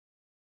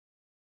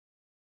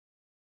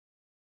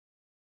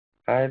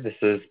Hi, this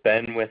is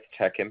Ben with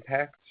Tech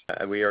Impact.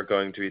 We are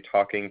going to be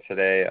talking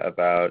today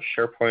about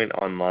SharePoint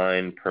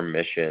Online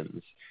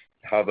permissions,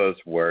 how those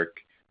work.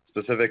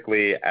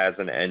 Specifically, as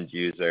an end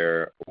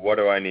user, what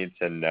do I need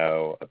to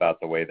know about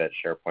the way that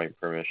SharePoint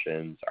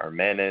permissions are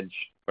managed?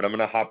 But I'm going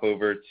to hop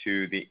over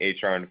to the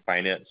HR and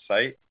Finance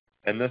site.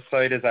 And this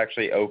site is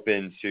actually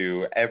open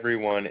to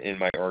everyone in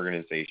my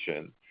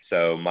organization.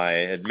 So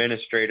my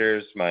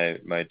administrators, my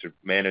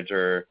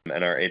manager,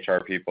 and our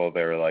HR people,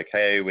 they were like,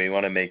 hey, we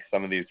want to make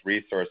some of these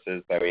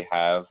resources that we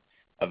have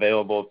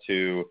available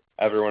to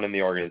everyone in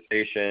the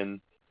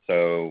organization.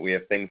 So we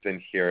have things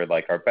in here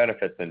like our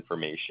benefits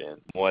information,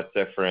 what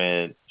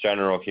different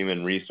general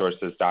human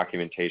resources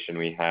documentation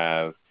we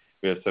have.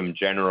 We have some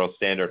general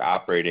standard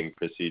operating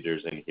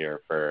procedures in here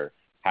for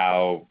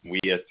how we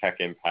as Tech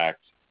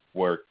Impact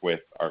work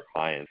with our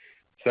clients.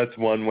 So that's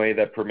one way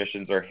that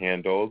permissions are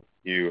handled.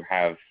 You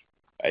have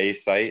a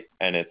site,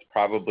 and it's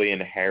probably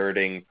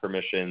inheriting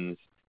permissions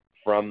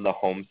from the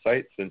home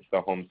site since the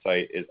home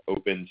site is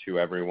open to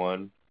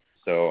everyone.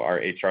 So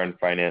our HR and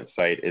Finance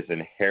site is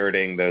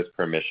inheriting those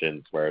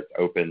permissions where it's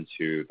open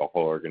to the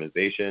whole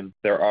organization.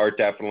 There are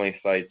definitely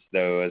sites,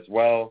 though, as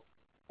well,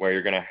 where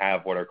you're going to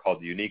have what are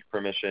called unique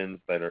permissions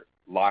that are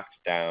locked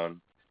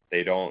down.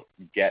 They don't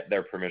get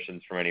their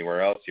permissions from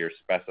anywhere else. You're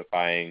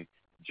specifying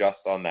just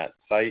on that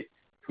site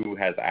who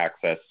has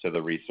access to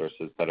the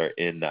resources that are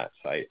in that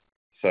site.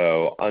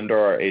 So under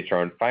our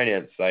HR and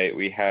Finance site,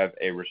 we have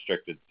a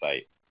restricted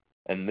site,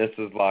 and this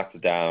is locked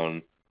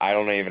down. I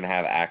don't even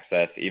have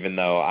access, even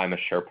though I'm a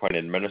SharePoint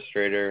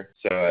administrator.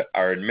 So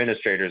our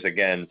administrators,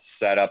 again,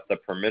 set up the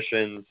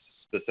permissions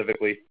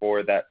specifically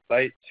for that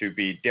site to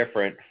be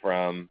different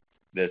from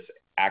this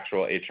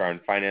actual HR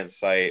and Finance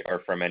site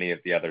or from any of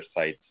the other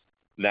sites.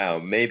 Now,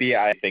 maybe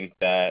I think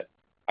that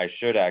I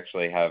should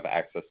actually have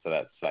access to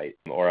that site,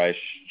 or I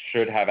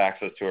should have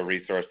access to a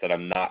resource that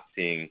I'm not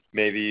seeing.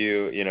 Maybe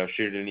you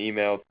shoot an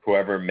email to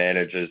whoever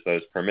manages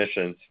those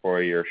permissions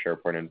for your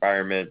SharePoint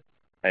environment,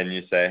 and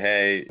you say,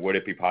 hey, would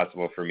it be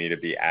possible for me to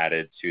be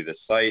added to the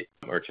site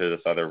or to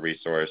this other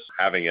resource?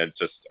 Having a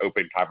just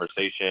open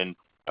conversation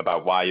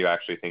about why you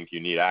actually think you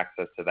need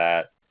access to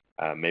that.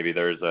 Maybe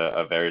there's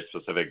a very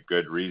specific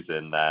good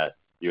reason that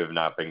you have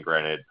not been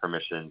granted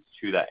permissions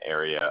to that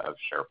area of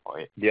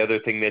SharePoint. The other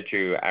thing that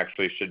you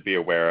actually should be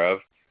aware of,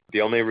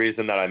 the only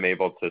reason that I'm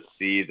able to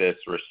see this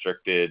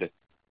restricted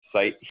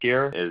site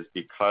here is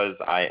because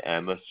I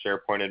am a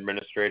SharePoint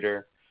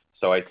administrator.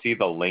 So I see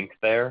the link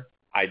there.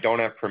 I don't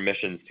have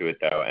permissions to it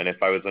though. And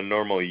if I was a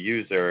normal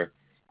user,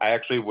 I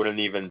actually wouldn't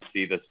even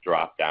see this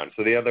drop down.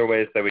 So the other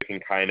ways that we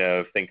can kind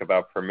of think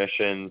about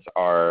permissions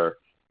are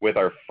with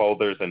our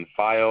folders and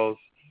files,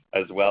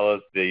 as well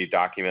as the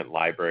document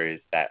libraries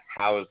that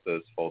house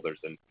those folders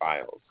and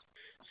files.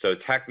 So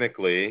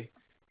technically,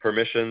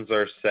 permissions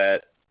are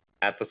set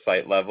at the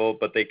site level,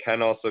 but they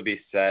can also be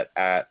set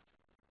at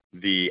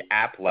the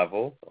app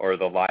level or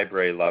the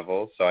library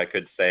level. So I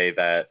could say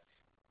that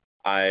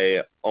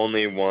I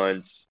only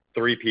want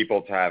 3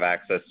 people to have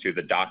access to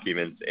the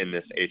documents in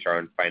this HR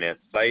and Finance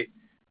site,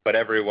 but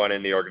everyone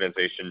in the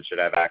organization should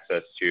have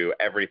access to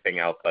everything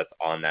else that's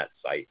on that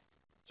site.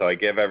 So I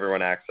give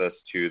everyone access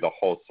to the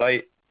whole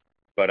site,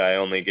 but I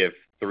only give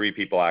 3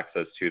 people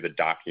access to the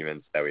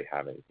documents that we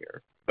have in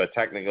here. But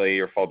technically,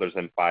 your folders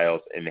and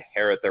files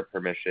inherit their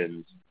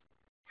permissions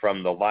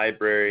from the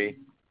library,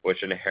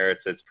 which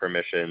inherits its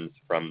permissions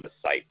from the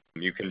site.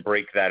 You can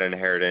break that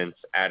inheritance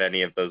at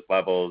any of those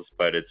levels,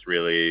 but it's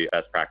really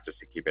best practice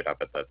to keep it up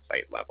at the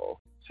site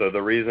level. So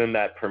the reason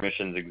that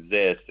permissions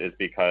exist is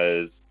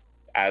because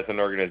as an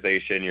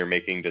organization, you're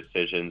making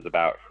decisions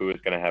about who is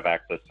going to have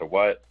access to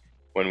what.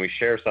 When we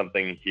share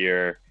something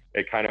here,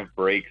 it kind of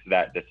breaks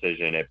that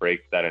decision. It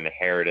breaks that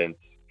inheritance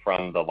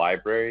from the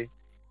library.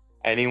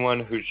 Anyone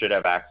who should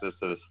have access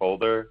to this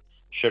folder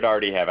should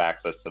already have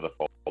access to the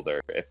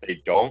folder. If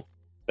they don't,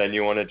 then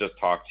you want to just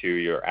talk to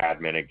your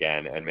admin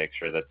again and make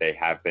sure that they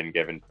have been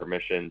given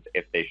permissions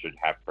if they should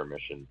have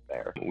permissions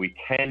there. We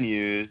can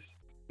use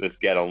this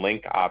get a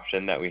link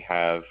option that we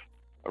have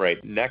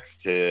right next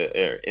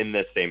to in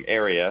this same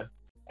area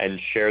and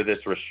share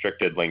this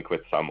restricted link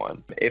with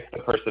someone. If the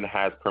person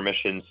has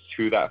permissions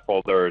to that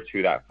folder or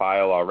to that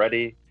file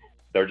already,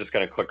 they're just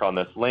going to click on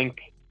this link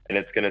and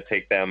it's going to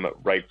take them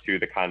right to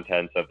the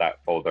contents of that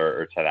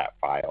folder or to that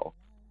file.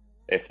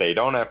 If they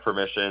don't have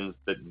permissions,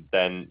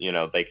 then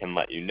they can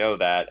let you know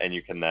that, and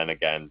you can then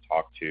again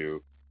talk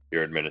to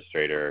your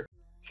administrator.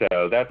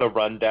 So that's a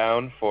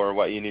rundown for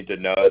what you need to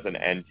know as an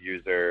end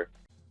user